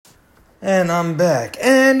And I'm back.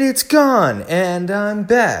 And it's gone. And I'm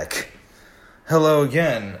back. Hello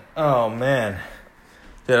again. Oh, man.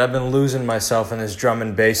 Dude, I've been losing myself in this drum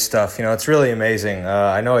and bass stuff. You know, it's really amazing.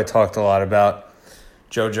 I know I talked a lot about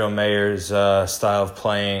Jojo Mayer's style of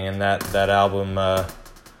playing and that album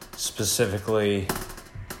specifically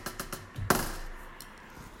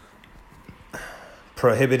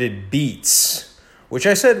Prohibited Beats, which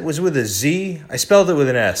I said was with a Z. I spelled it with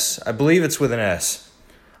an S. I believe it's with an S.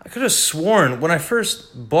 I could have sworn when I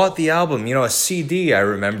first bought the album, you know, a CD, I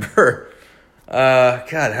remember.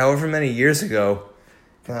 God, however many years ago.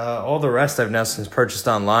 All the rest I've now since purchased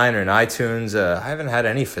online or in iTunes. I haven't had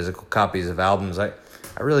any physical copies of albums. I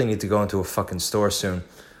really need to go into a fucking store soon.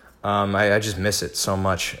 I just miss it so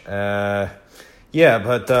much. But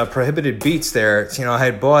Prohibited Beats there, you know, I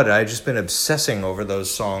had bought it. I had just been obsessing over those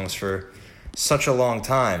songs for such a long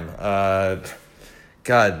time.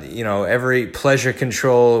 God, you know, every Pleasure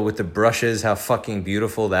Control with the brushes, how fucking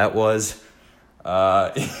beautiful that was.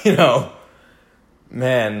 You know,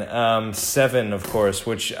 man, Seven, of course,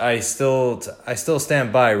 which I still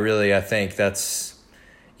stand by, really. I think that's,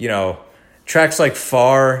 you know, tracks like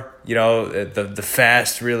Far, you know, the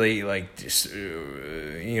fast, really, like, just,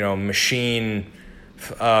 you know, machine,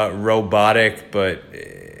 robotic, but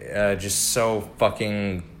just so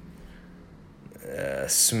fucking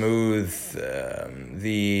smooth.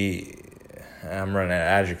 I'm running out of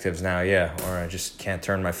adjectives now, or I just can't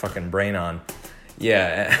turn my fucking brain on.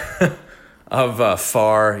 Of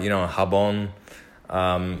Far, you know, Habon,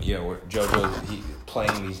 you know, where JoJo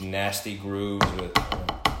playing these nasty grooves with,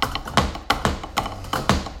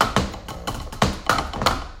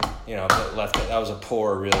 you know, that was a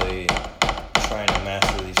poor, really trying to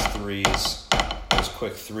master these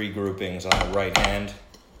quick three groupings on the right hand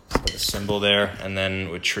with the cymbal there, and then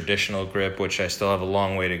with traditional grip, which I still have a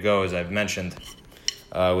long way to go, as I've mentioned,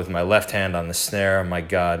 with my left hand on the snare. My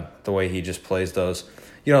God, the way he just plays those.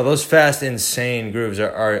 You know, those fast, insane grooves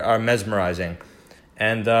are mesmerizing.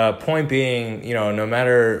 And point being, you know, no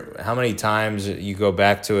matter how many times you go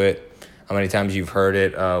back to it, how many times you've heard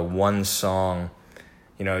it, one song,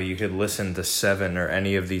 you know, you could listen to Seven or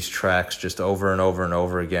any of these tracks just over and over and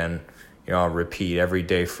over again, you know, repeat every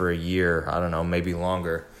day for a year, I don't know, maybe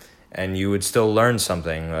longer. And you would still learn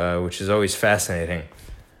something, which is always fascinating.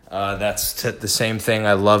 That's the same thing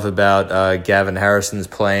I love about Gavin Harrison's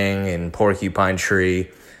playing in Porcupine Tree,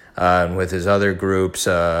 and with his other groups.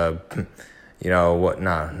 You know what?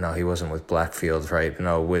 No, he wasn't with Blackfield, right?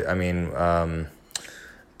 No,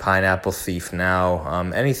 Pineapple Thief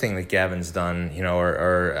now. Anything that Gavin's done, you know,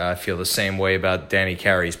 or I feel the same way about Danny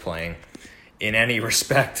Carey's playing, in any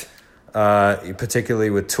respect, particularly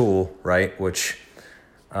with Tool, right? Which,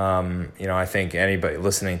 you know, I think anybody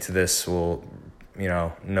listening to this will, you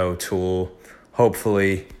know Tool,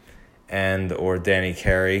 hopefully, and or Danny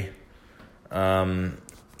Carey.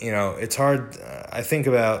 You know, it's hard. I think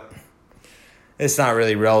about. It's not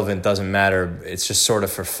really relevant. Doesn't matter. It's just sort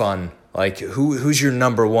of for fun. Like who's your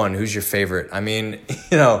number one? Who's your favorite? I mean,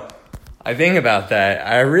 you know, I think about that.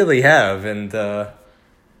 I really have, and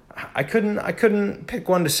I couldn't pick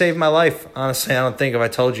one to save my life. Honestly, I don't think if I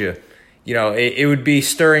told you. You know, it would be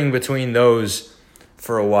stirring between those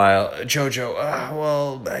for a while.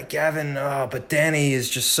 JoJo, Gavin, but Danny is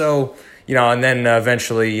just so, you know, and then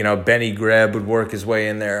eventually, you know, Benny Greb would work his way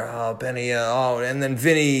in there. Oh, Benny, and then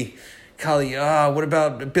Vinny Cully, what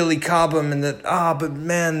about Billy Cobham and that, but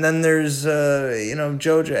man, then there's, you know,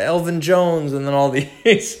 JoJo, Elvin Jones, and then all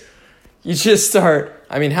these. You just start,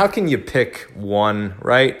 I mean, how can you pick one,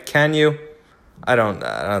 right? Can you? I don't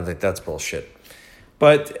think that's bullshit.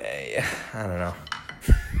 But, I don't know.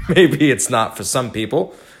 Maybe it's not for some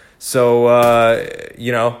people. So,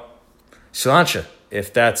 you know, Sláinte,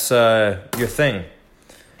 if that's your thing.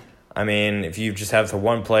 I mean, if you just have the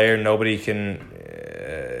one player, nobody can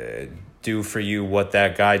do for you what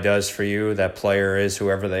that guy does for you, that player is,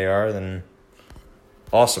 whoever they are, then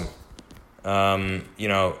awesome. You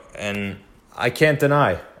know, and I can't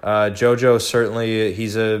deny, JoJo certainly,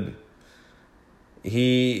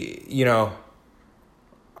 you know,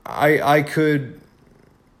 I could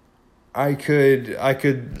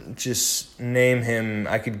just name him.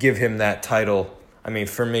 I could give him that title. I mean,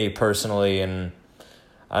 for me personally, and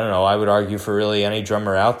I don't know, I would argue for really any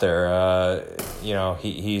drummer out there. You know,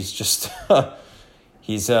 he's just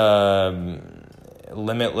he's a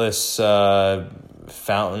limitless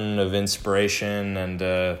fountain of inspiration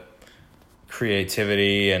and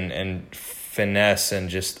creativity and finesse and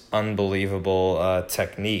just unbelievable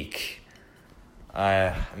technique.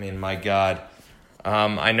 I mean, my God.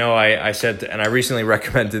 I know I said, and I recently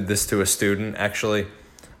recommended this to a student, actually.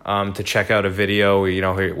 to check out a video,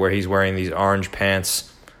 where he's wearing these orange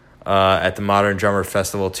pants at the Modern Drummer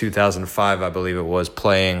Festival 2005, I believe it was,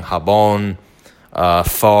 playing Habon,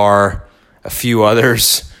 Far, a few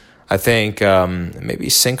others. I think maybe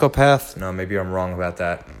Syncopath. No, maybe I'm wrong about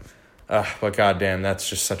that. But goddamn, that's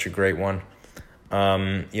just such a great one.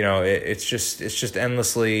 It's just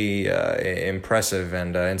endlessly impressive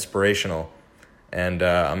and inspirational, and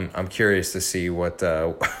I'm curious to see what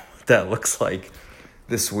that looks like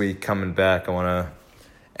this week coming back. I want to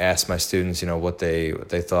ask my students, what they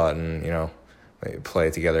thought, and maybe play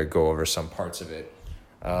it together, go over some parts of it,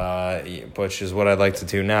 which is what I'd like to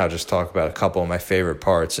do now. Just talk about a couple of my favorite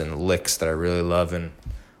parts and licks that I really love, and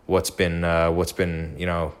what's been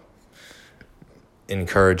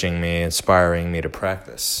encouraging me, inspiring me to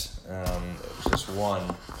practice. Just one,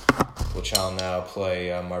 which I'll now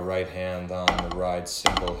play my right hand on the ride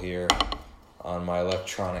cymbal here on my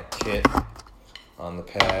electronic kit on the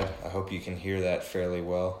pad. I hope you can hear that fairly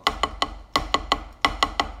well.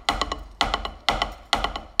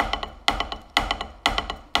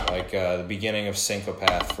 Like the beginning of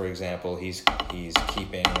Syncopath, for example, he's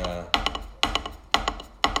keeping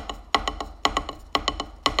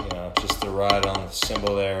just the ride on the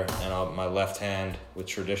cymbal there, and my left hand with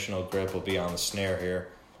traditional grip will be on the snare here.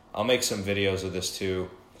 I'll make some videos of this too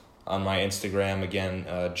on my Instagram. Again,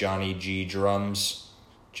 Johnny G Drums,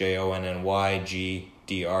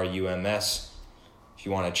 JONNYGDRUMS. If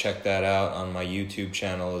you want to check that out on my YouTube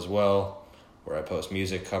channel as well, where I post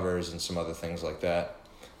music covers and some other things like that,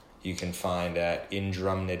 you can find at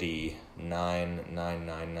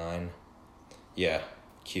Indrumnity9999. Yeah,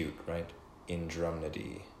 cute, right?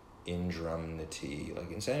 Indrumnity,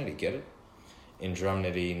 like insanity, get it?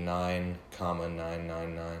 Indrumnity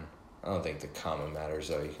 9,999. I don't think the comma matters,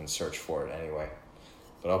 though. You can search for it anyway.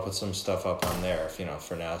 But I'll put some stuff up on there,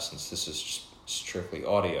 for now, since this is just strictly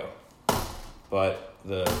audio. But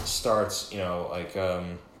the starts,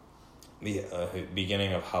 the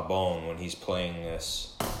beginning of Habon, when he's playing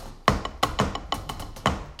this.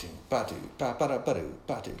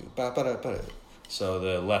 So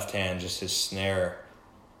the left hand, just his snare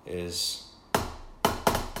is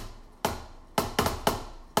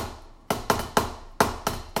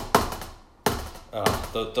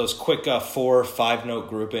those quick 4-5 note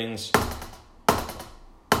groupings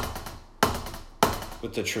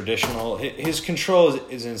with the traditional. His control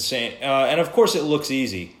is insane, and of course it looks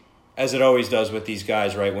easy, as it always does with these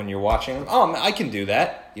guys, right? When you're watching them, oh man, I can do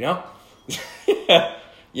that,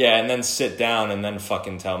 yeah, and then sit down and then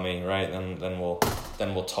fucking tell me, right? Then we'll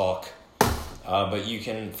talk. But you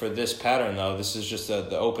can, for this pattern though, this is just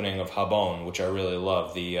the opening of Habon, which I really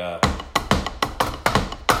love. Dude.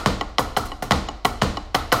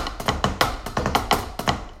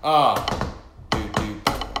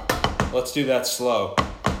 Let's do that slow.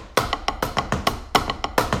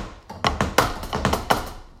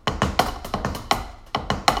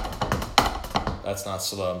 That's not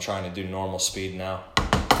slow. I'm trying to do normal speed now.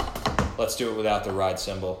 Let's do it without the ride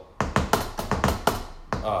cymbal.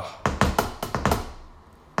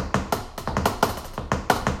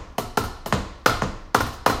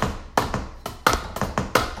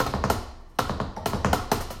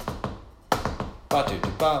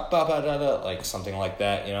 Like something like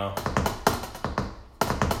that,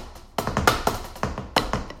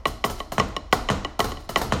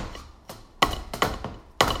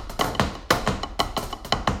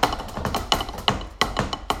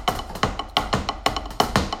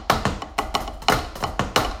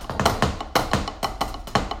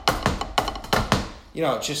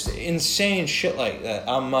 just insane shit like that.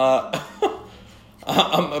 I'm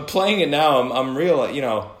playing it now. I'm real,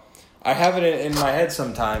 I have it in my head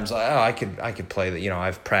sometimes. Like, I could play that.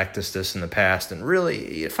 I've practiced this in the past, and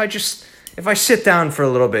really, if I sit down for a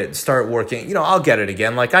little bit and start working, I'll get it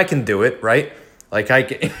again. Like I can do it, right? Like I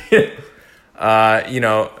can,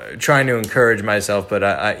 trying to encourage myself, but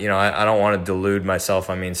I don't want to delude myself.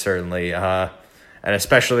 I mean, certainly, and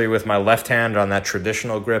especially with my left hand on that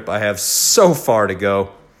traditional grip, I have so far to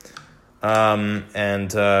go.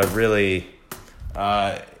 Really,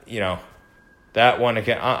 that one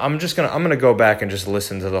again. I'm gonna go back and just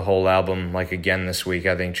listen to the whole album again this week.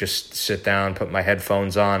 I think just sit down, put my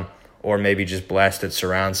headphones on, or maybe just blast it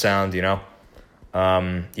surround sound.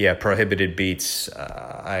 Prohibited Beats.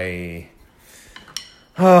 I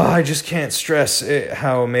just can't stress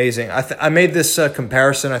how amazing. I made this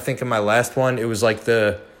comparison. I think in my last one, it was like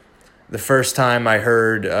the first time I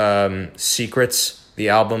heard Secrets, the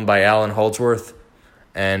album by Alan Holdsworth.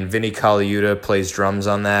 And Vinnie Colaiuta plays drums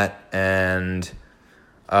on that, and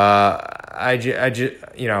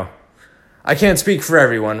I can't speak for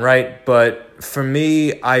everyone, right? But for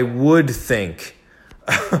me, I would think,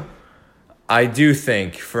 I do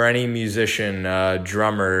think for any musician,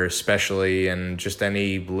 drummer especially, and just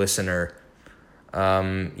any listener,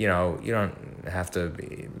 you know, you don't have to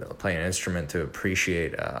be playing an instrument to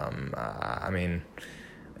appreciate. I mean,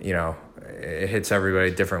 you know, it hits everybody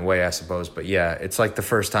a different way, I suppose. But yeah, it's like the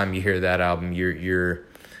first time you hear that album, you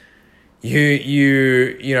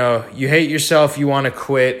know, you hate yourself, you want to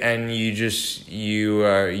quit, and there's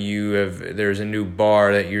a new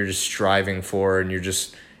bar that you're just striving for, and you're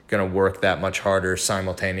just gonna work that much harder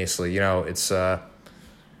simultaneously. You know, it's an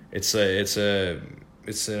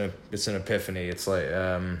epiphany. It's like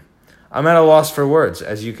I'm at a loss for words,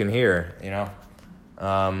 as you can hear. You know,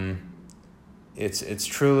 it's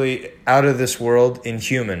truly out of this world,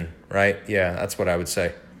 inhuman, right? Yeah, that's what I would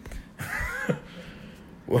say.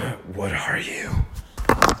 What are you?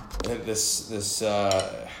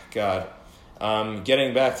 God.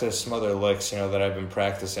 Getting back to some other licks, you know, that I've been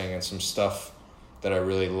practicing, and some stuff that I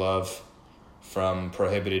really love from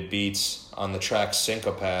Prohibited Beats on the track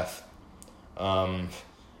Syncopath.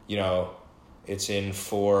 You know, it's in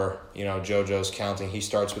 4, you know, JoJo's counting. He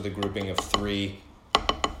starts with a grouping of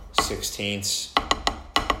 3/16.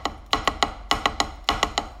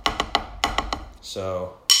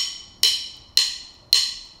 So...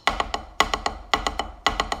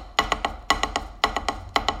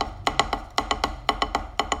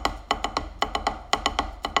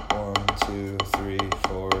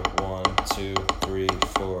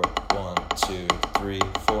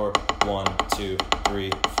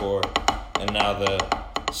 and now the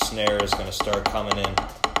snare is going to start coming in.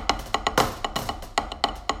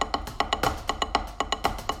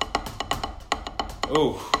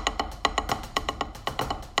 Ooh.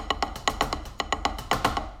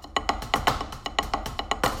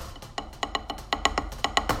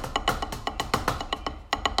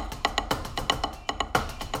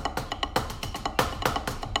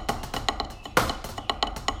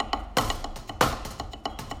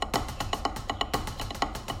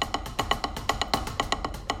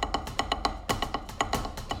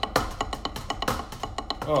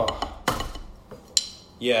 Oh,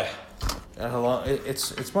 yeah.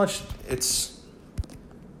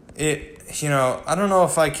 You know, I don't know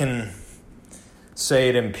if I can say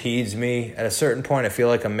it impedes me. At a certain point, I feel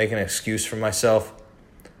like I'm making an excuse for myself,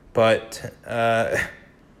 but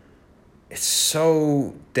it's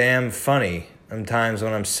so damn funny sometimes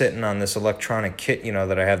when I'm sitting on this electronic kit, you know,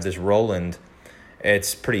 that I have, this Roland.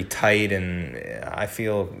 It's pretty tight, and I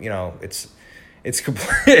feel, you know, it's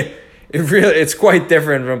complete. It's quite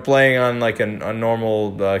different from playing on like a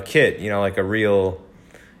normal kit, you know, like a real,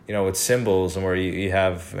 you know, with cymbals, and where you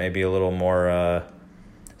have maybe a little more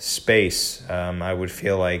space. I would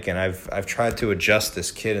feel like, and I've tried to adjust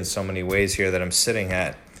this kit in so many ways here that I'm sitting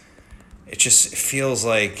at. It feels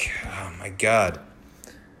like, oh my God,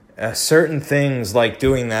 certain things like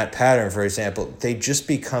doing that pattern, for example, they just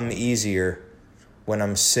become easier when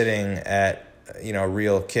I'm sitting at, you know,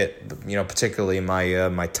 real kit, you know, particularly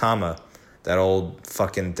my Tama, that old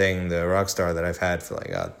fucking thing, the Rockstar that I've had for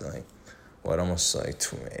almost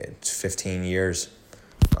 15 years,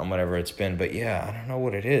 whatever it's been. But yeah, I don't know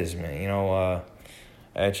what it is, man. You know,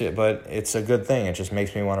 but it's a good thing. It just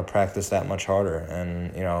makes me want to practice that much harder.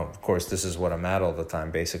 And, you know, of course, this is what I'm at all the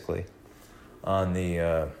time, basically, on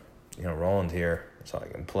the, you know, Roland here, so I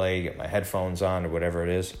can play, get my headphones on, or whatever it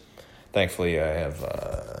is. Thankfully, I have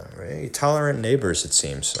very tolerant neighbors, it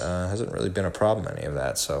seems. Hasn't really been a problem, any of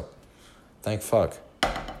that, so thank fuck.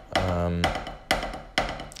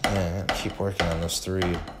 Yeah, keep working on this 3.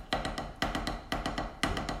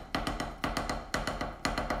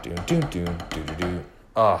 Do.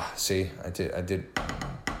 Oh, see, I did. Do.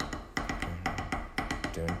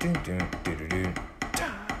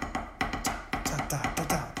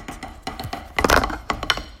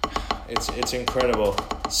 It's incredible.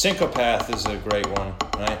 Syncopath is a great one,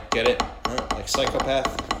 right? Get it? Like psychopath?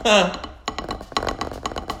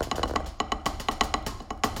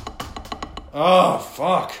 Oh,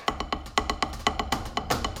 fuck.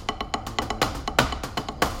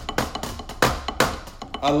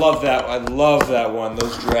 I love that one,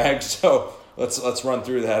 those drags. So let's run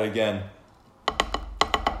through that again.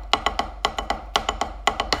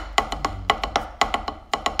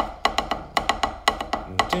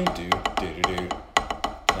 Do.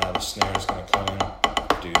 Now the snare is gonna come in.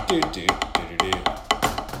 Do.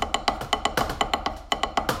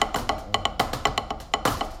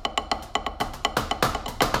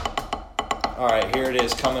 All right, here it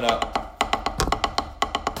is coming up.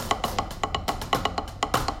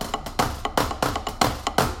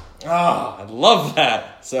 Ah, I love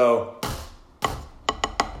that. So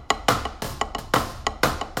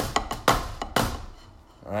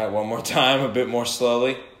right, one more time, a bit more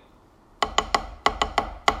slowly.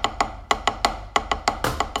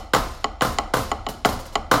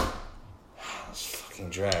 Those fucking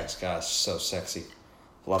drags, God, it's so sexy.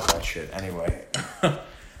 Love that shit. Anyway. All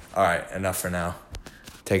right, enough for now.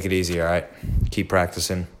 Take it easy, all right? Keep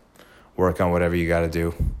practicing. Work on whatever you got to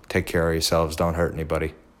do. Take care of yourselves. Don't hurt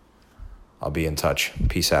anybody. I'll be in touch.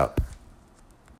 Peace out.